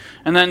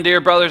And then, dear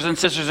brothers and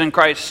sisters in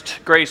Christ,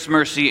 grace,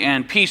 mercy,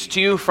 and peace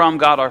to you from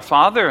God our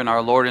Father and our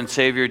Lord and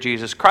Savior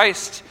Jesus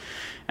Christ.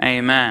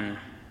 Amen.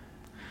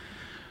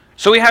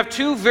 So we have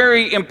two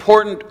very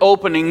important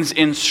openings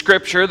in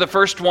Scripture, the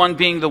first one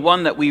being the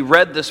one that we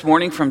read this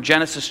morning from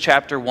Genesis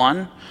chapter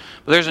 1.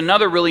 But there's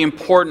another really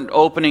important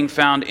opening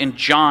found in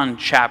John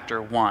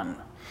chapter 1.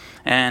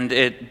 And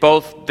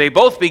they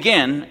both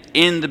begin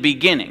in the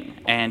beginning,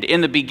 and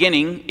in the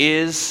beginning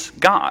is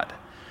God.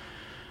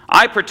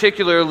 I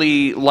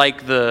particularly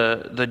like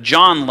the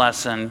John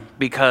lesson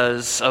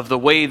because of the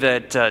way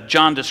that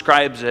John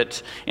describes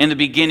it. In the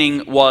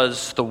beginning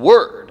was the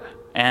Word,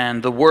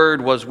 and the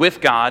Word was with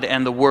God,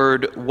 and the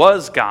Word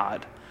was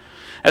God.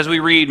 As we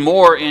read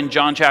more in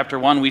John chapter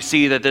 1, we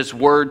see that this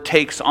Word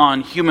takes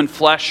on human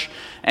flesh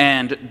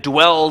and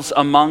dwells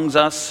among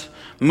us,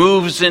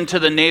 moves into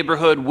the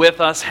neighborhood with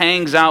us,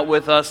 hangs out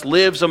with us,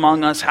 lives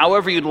among us,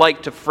 however you'd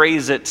like to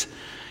phrase it.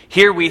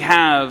 Here we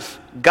have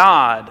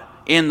God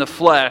in the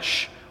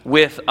flesh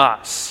with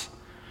us.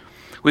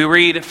 We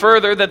read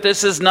further that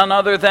this is none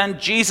other than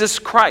Jesus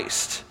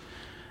Christ,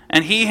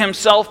 and he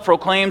himself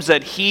proclaims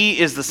that he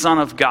is the Son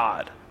of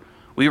God.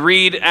 We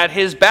read at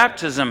his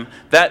baptism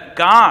that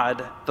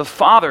God, the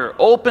Father,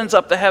 opens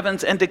up the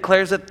heavens and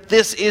declares that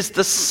this is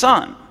the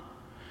Son.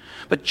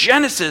 But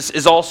Genesis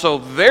is also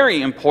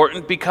very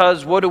important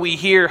because what do we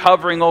hear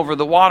hovering over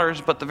the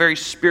waters but the very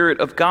Spirit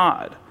of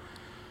God?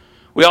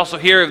 We also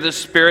hear of this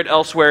Spirit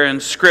elsewhere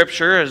in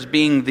Scripture as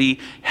being the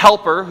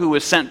helper who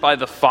is sent by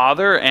the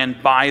Father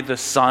and by the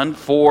Son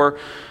for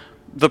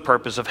the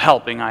purpose of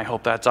helping. I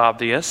hope that's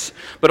obvious.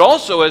 But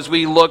also as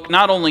we look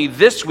not only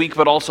this week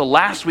but also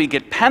last week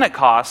at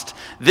Pentecost,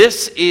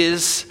 this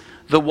is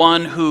the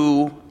one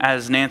who,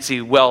 as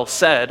Nancy well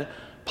said,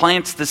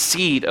 plants the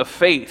seed of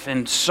faith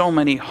in so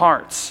many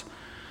hearts.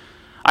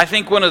 I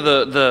think one of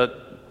the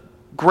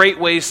great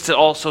ways to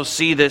also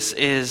see this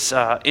is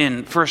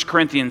in 1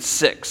 Corinthians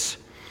 6,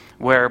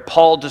 where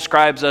Paul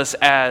describes us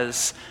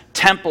as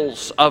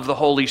temples of the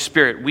Holy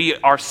Spirit. We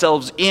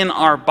ourselves in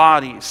our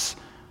bodies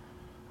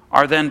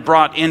are then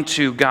brought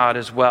into God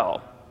as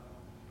well.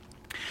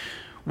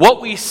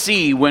 What we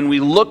see when we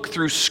look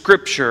through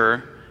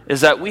Scripture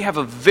is that we have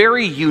a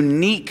very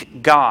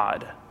unique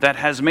God that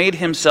has made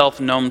himself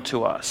known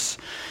to us.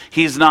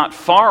 He's not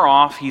far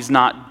off, he's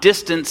not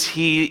distant,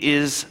 he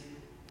is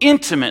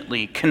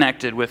intimately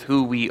connected with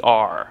who we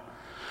are.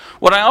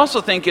 What I also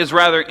think is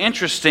rather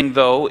interesting,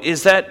 though,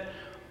 is that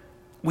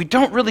we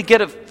don't really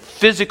get a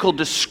physical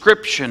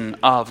description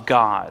of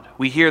God.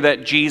 We hear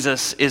that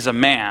Jesus is a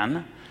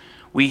man.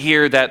 We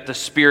hear that the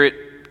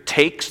Spirit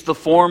takes the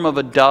form of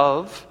a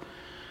dove.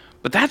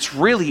 But that's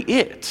really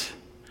it.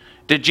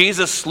 Did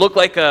Jesus look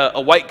like a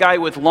white guy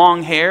with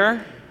long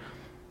hair?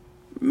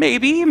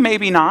 Maybe,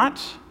 maybe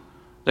not.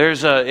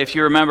 If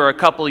you remember a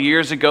couple of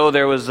years ago,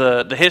 there was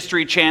the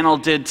History Channel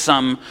did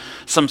some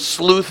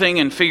sleuthing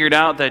and figured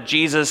out that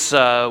Jesus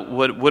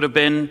would have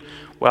been,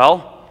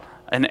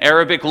 an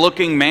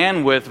Arabic-looking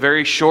man with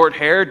very short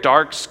hair,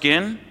 dark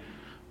skin.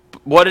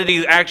 What did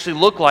he actually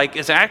look like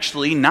is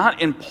actually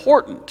not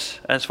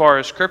important as far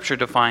as Scripture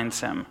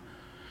defines him.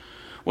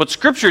 What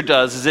Scripture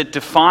does is it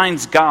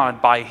defines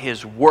God by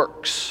his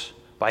works,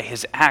 by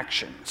his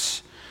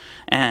actions,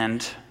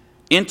 and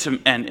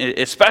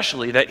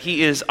especially that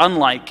he is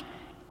unlike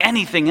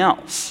anything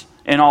else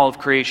in all of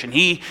creation.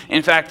 He,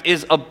 in fact,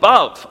 is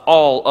above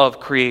all of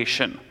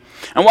creation.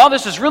 And while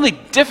this is really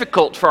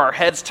difficult for our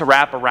heads to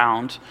wrap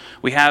around,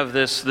 we have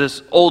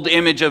this old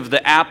image of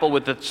the apple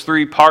with its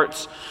three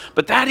parts,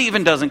 but that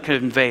even doesn't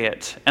convey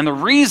it. And the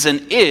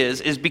reason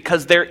is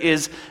because there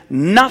is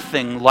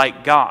nothing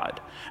like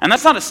God. And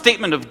that's not a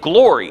statement of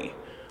glory.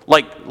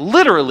 Like,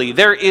 literally,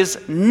 there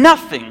is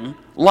nothing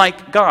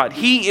like God.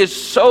 He is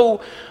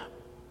so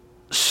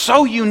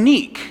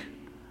unique.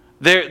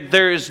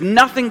 There is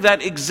nothing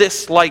that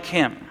exists like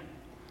him.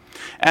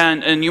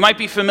 And you might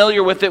be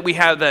familiar with it. We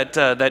have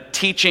that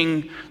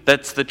teaching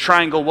that's the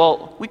triangle.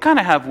 Well, we kind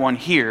of have one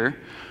here,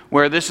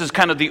 where this is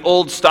kind of the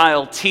old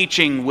style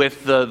teaching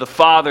with the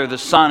Father, the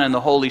Son, and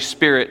the Holy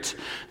Spirit.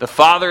 The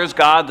Father is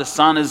God, the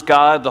Son is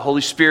God, the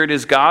Holy Spirit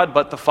is God,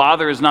 but the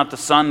Father is not the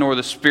Son nor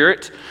the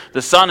Spirit.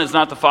 The Son is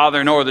not the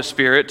Father nor the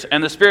Spirit,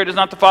 and the Spirit is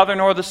not the Father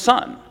nor the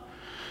Son.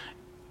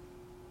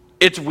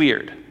 It's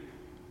weird.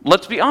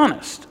 Let's be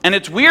honest. And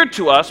it's weird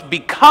to us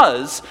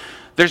because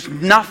there's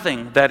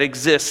nothing that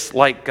exists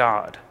like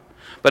God.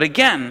 But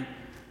again,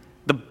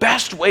 the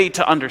best way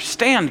to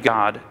understand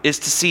God is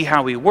to see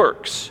how he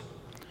works.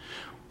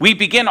 We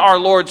begin our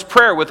Lord's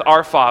Prayer with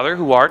Our Father,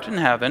 who art in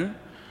heaven.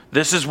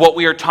 This is what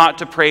we are taught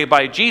to pray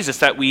by Jesus,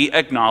 that we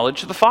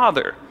acknowledge the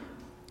Father.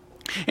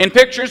 In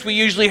pictures, we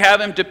usually have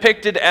him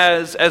depicted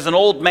as an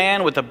old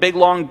man with a big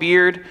long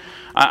beard.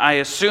 I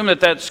assume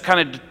that's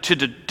kind of to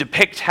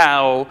depict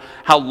how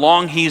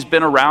long he's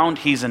been around.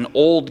 He's an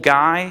old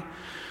guy.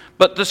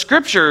 But the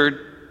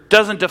Scripture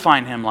doesn't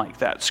define him like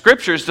that.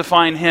 Scriptures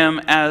define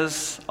him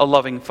as a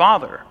loving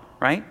Father,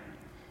 right?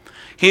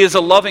 He is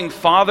a loving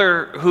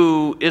Father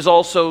who is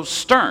also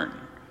stern,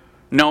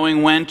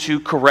 knowing when to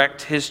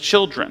correct his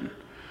children.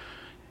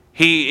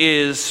 He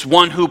is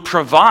one who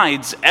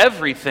provides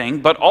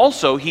everything, but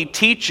also he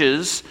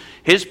teaches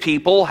his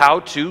people how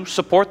to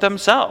support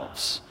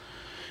themselves.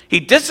 He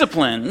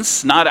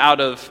disciplines, not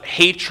out of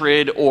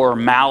hatred or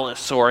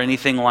malice or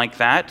anything like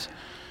that,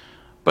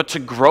 but to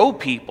grow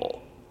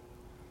people.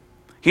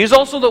 He is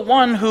also the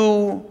one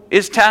who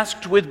is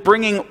tasked with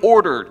bringing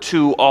order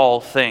to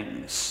all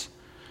things.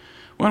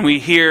 When we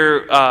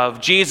hear of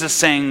Jesus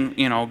saying,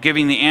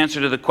 giving the answer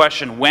to the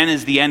question, when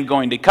is the end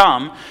going to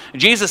come?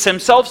 Jesus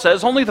himself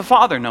says, only the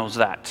Father knows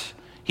that.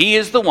 He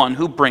is the one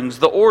who brings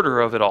the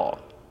order of it all.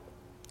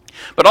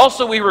 But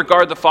also we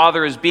regard the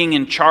Father as being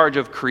in charge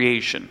of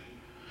creation.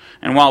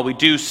 And while we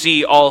do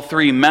see all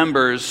three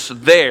members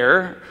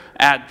there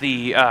at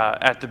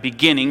the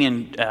beginning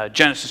in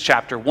Genesis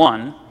chapter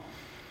 1,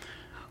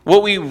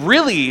 what we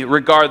really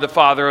regard the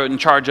Father in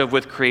charge of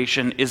with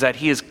creation is that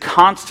he is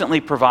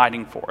constantly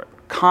providing for it,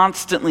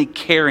 constantly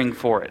caring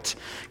for it,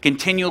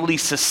 continually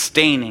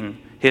sustaining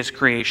his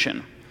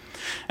creation.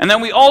 And then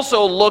we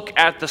also look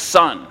at the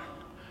Son,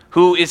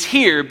 who is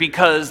here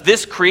because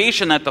this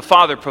creation that the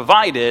Father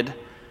provided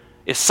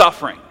is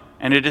suffering,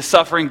 and it is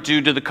suffering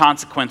due to the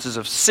consequences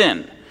of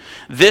sin.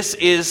 This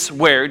is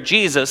where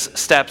Jesus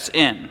steps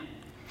in.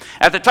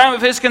 At the time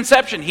of his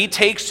conception, he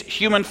takes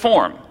human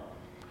form.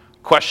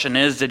 Question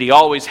is, did he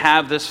always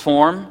have this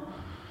form?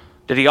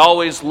 Did he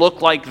always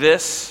look like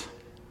this?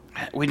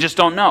 We just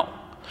don't know.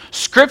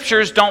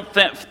 Scriptures don't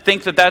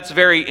think that that's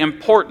very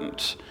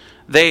important.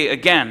 They,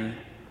 again,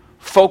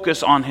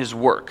 focus on his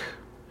work.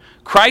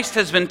 Christ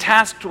has been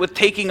tasked with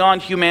taking on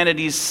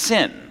humanity's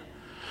sin.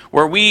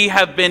 Where we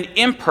have been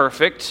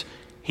imperfect,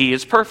 he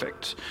is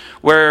perfect.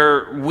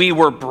 Where we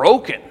were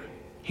broken,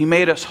 he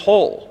made us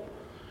whole.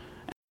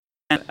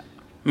 And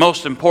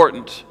most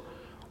important,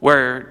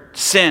 where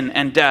sin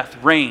and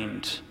death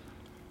reigned,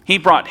 he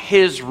brought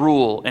his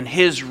rule and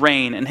his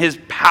reign and his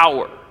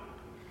power.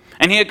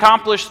 And he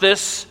accomplished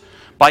this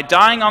by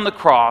dying on the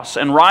cross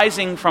and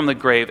rising from the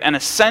grave and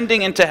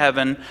ascending into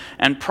heaven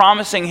and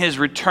promising his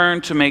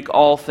return to make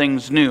all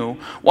things new,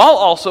 while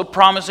also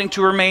promising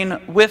to remain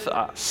with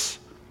us.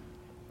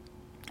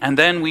 And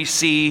then we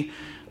see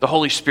the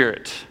Holy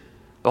Spirit.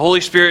 The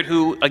Holy Spirit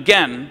who,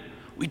 again,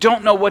 we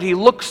don't know what he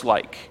looks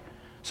like.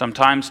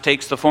 Sometimes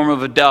takes the form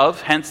of a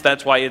dove, hence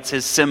that's why it's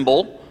his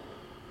symbol.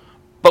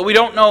 But we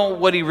don't know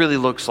what he really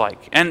looks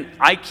like. And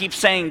I keep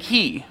saying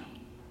he,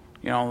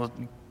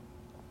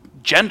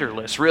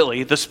 genderless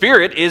really. The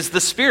Spirit is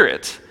the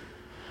Spirit.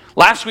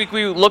 Last week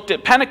we looked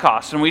at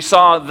Pentecost and we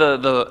saw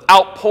the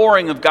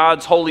outpouring of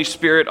God's Holy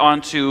Spirit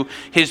onto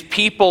his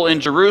people in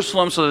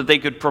Jerusalem so that they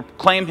could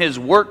proclaim his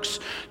works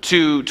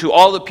to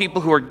all the people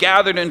who are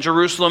gathered in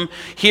Jerusalem.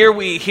 Here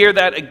we hear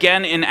that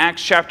again in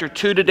Acts chapter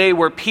 2 today,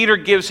 where Peter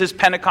gives his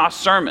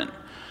Pentecost sermon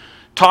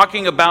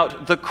talking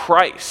about the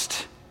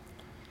Christ.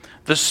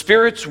 The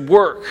Spirit's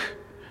work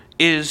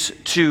is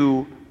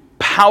to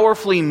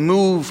powerfully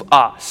move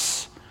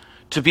us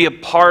to be a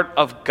part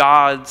of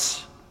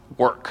God's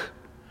work.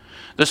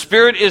 The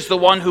Spirit is the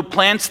one who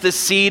plants the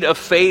seed of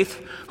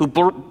faith,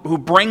 who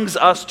brings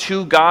us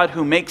to God,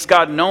 who makes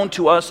God known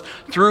to us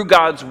through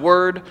God's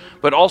word,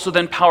 but also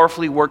then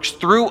powerfully works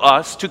through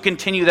us to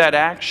continue that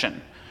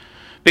action.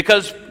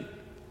 Because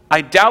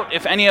I doubt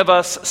if any of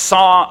us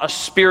saw a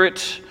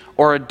spirit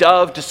or a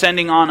dove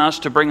descending on us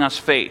to bring us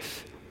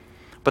faith.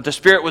 But the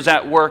Spirit was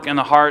at work in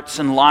the hearts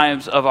and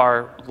lives of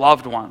our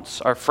loved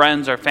ones, our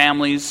friends, our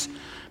families,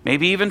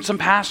 maybe even some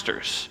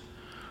pastors,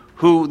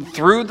 who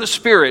through the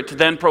Spirit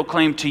then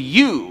proclaim to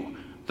you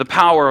the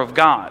power of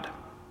God.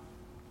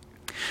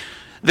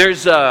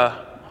 There's an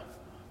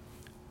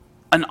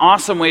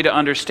awesome way to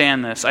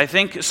understand this. I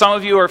think some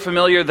of you are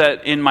familiar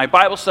that in my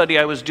Bible study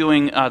I was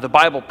doing the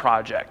Bible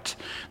Project.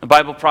 The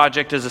Bible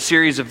Project is a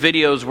series of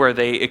videos where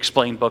they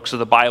explain books of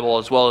the Bible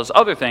as well as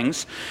other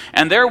things.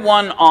 And their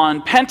one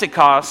on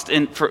Pentecost,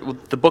 for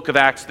the book of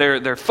Acts,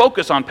 their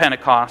focus on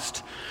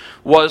Pentecost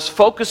was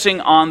focusing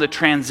on the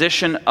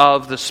transition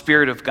of the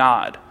Spirit of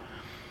God.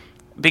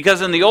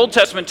 Because in the Old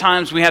Testament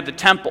times we had the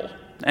temple.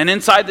 And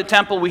inside the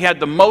temple we had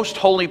the most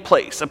holy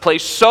place. A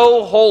place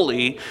so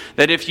holy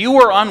that if you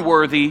were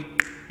unworthy,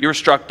 you were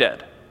struck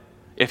dead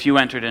if you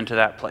entered into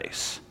that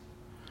place.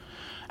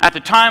 At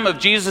the time of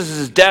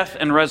Jesus' death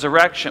and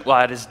resurrection,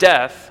 at his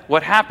death,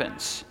 what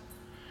happens?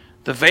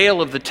 The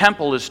veil of the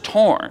temple is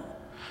torn.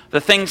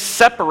 The thing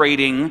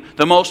separating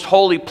the most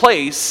holy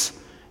place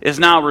is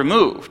now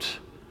removed.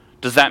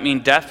 Does that mean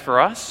death for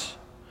us?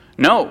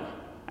 No,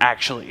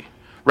 actually.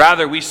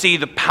 Rather, we see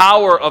the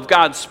power of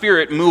God's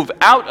Spirit move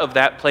out of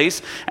that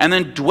place and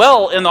then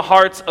dwell in the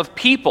hearts of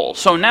people.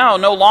 So now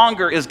no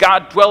longer is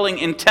God dwelling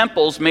in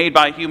temples made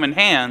by human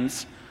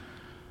hands,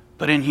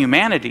 but in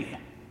humanity,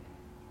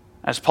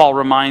 as Paul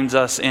reminds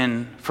us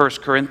in 1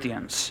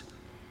 Corinthians.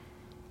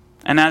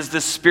 And as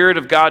the Spirit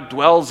of God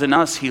dwells in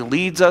us, he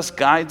leads us,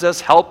 guides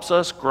us, helps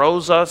us,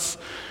 grows us,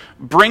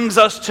 brings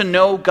us to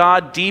know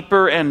God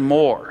deeper and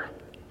more.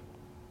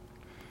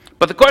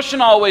 But the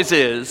question always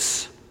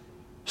is,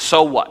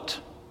 so what?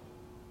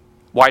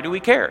 Why do we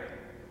care?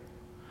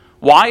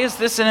 Why is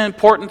this an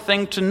important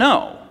thing to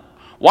know?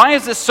 Why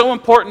is this so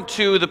important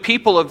to the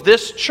people of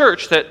this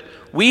church that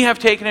we have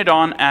taken it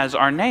on as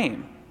our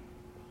name?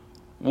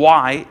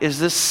 Why is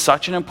this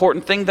such an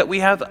important thing that we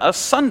have a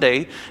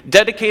Sunday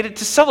dedicated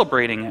to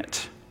celebrating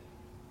it?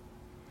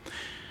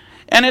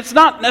 And it's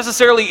not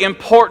necessarily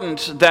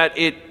important that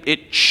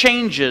it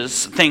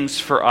changes things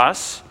for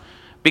us,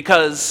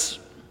 because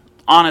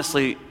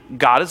honestly,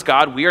 God is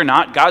God, we are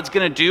not. God's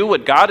going to do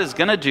what God is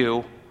going to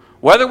do,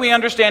 whether we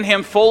understand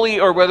Him fully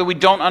or whether we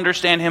don't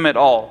understand Him at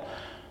all.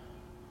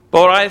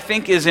 But what I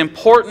think is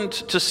important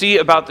to see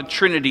about the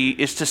Trinity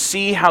is to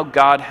see how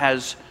God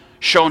has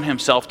shown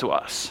Himself to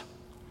us.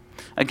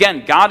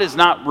 Again, God is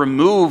not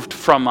removed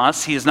from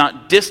us. He is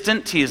not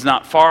distant. He is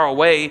not far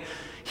away.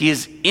 He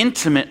is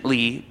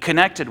intimately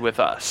connected with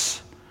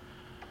us.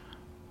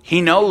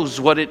 He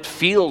knows what it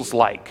feels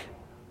like.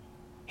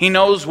 He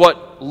knows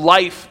what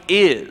life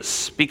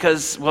is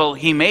because, well,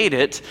 He made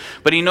it,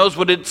 but He knows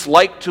what it's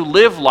like to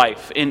live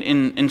life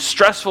in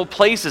stressful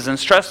places and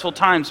stressful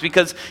times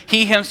because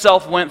He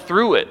Himself went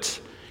through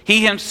it.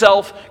 He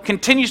Himself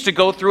continues to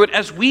go through it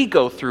as we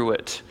go through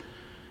it.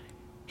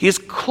 He is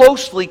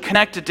closely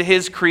connected to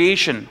His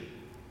creation.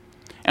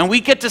 And we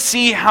get to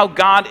see how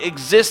God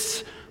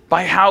exists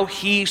by how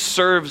He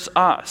serves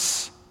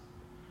us.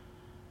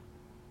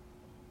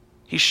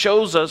 He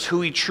shows us who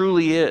He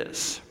truly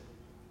is.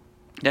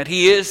 That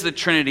He is the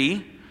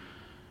Trinity.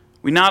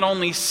 We not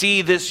only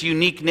see this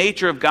unique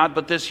nature of God,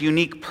 but this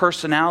unique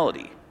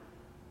personality.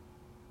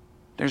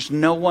 There's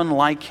no one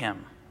like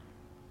Him.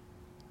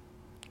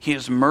 He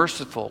is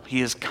merciful.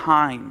 He is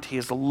kind. He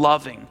is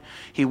loving.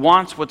 He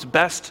wants what's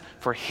best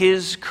for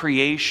His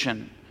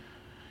creation.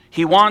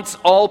 He wants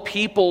all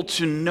people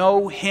to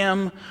know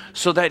Him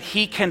so that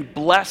He can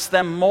bless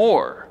them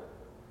more.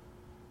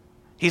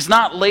 He's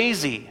not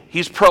lazy.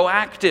 He's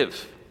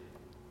proactive.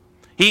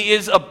 He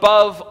is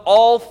above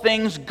all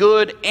things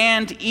good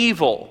and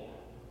evil,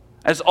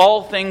 as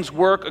all things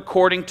work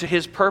according to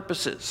His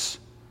purposes.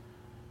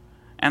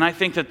 And I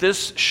think that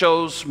this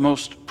shows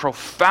most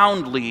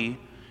profoundly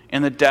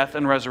in the death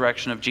and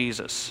resurrection of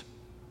Jesus.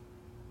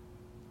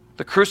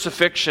 The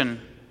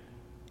crucifixion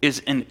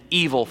is an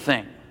evil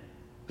thing.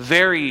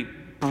 Very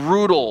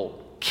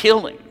brutal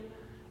killing.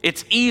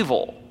 It's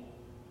evil.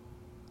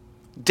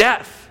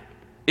 Death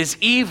is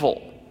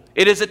evil.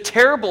 It is a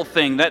terrible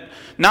thing that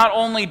not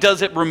only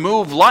does it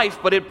remove life,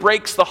 but it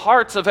breaks the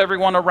hearts of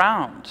everyone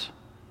around.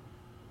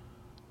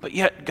 But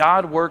yet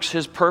God works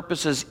His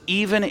purposes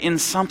even in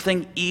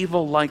something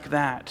evil like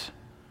that.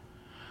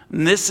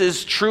 And this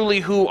is truly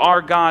who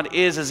our God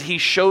is, as He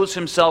shows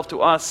Himself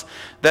to us,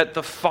 that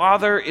the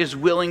Father is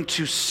willing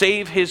to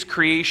save His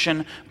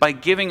creation by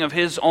giving of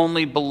His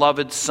only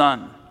beloved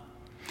Son.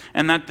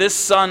 And that this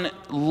Son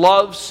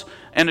loves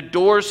and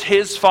adores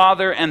His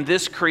Father and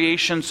this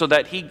creation so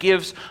that He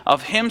gives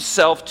of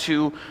Himself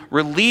to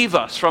relieve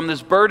us from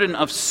this burden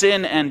of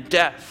sin and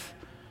death,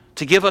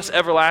 to give us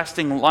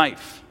everlasting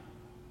life.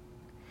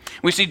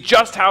 We see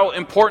just how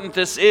important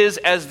this is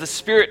as the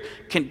Spirit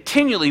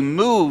continually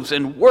moves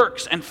and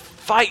works and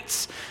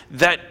fights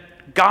that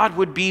God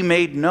would be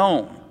made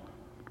known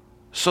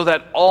so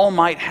that all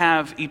might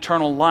have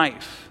eternal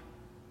life.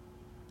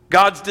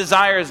 God's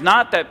desire is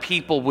not that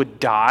people would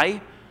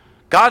die.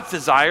 God's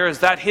desire is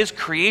that His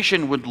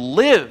creation would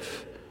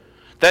live,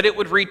 that it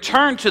would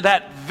return to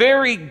that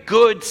very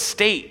good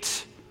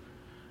state.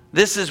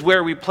 This is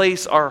where we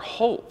place our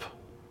hope.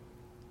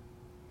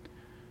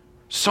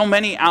 So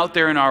many out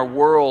there in our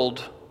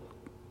world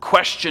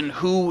question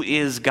who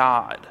is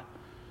God.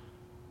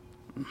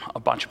 A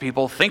bunch of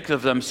people think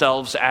of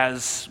themselves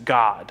as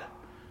God.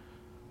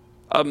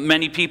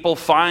 Many people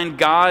find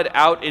God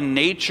out in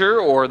nature,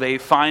 or they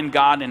find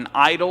God in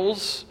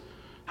idols.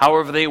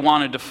 However they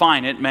want to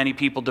define it, many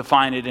people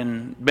define it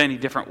in many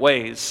different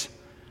ways.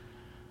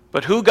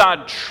 But who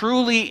God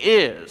truly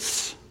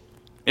is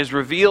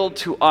revealed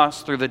to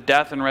us through the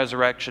death and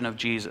resurrection of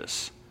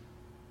Jesus.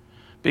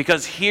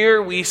 Because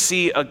here we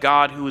see a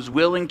God who is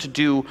willing to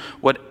do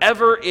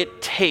whatever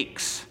it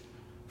takes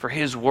for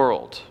His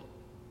world.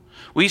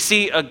 We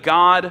see a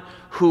God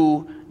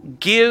who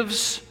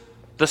gives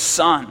the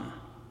Son,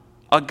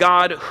 a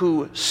God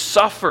who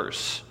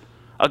suffers,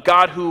 a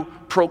God who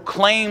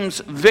proclaims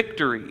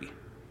victory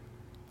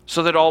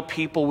so that all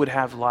people would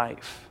have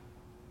life.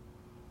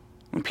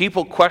 When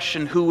people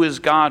question who is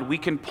God, we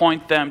can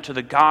point them to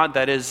the God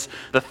that is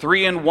the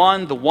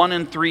 3-in-1, the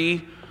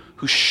 1-in-3,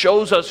 who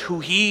shows us who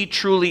He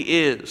truly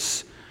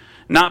is,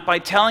 not by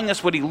telling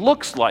us what He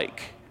looks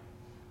like,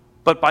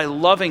 but by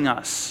loving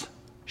us,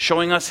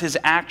 showing us His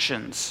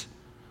actions,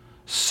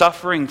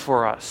 suffering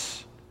for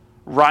us,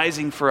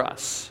 rising for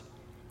us,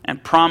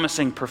 and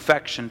promising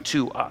perfection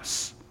to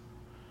us.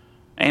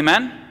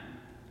 Amen?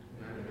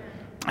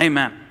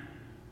 Amen.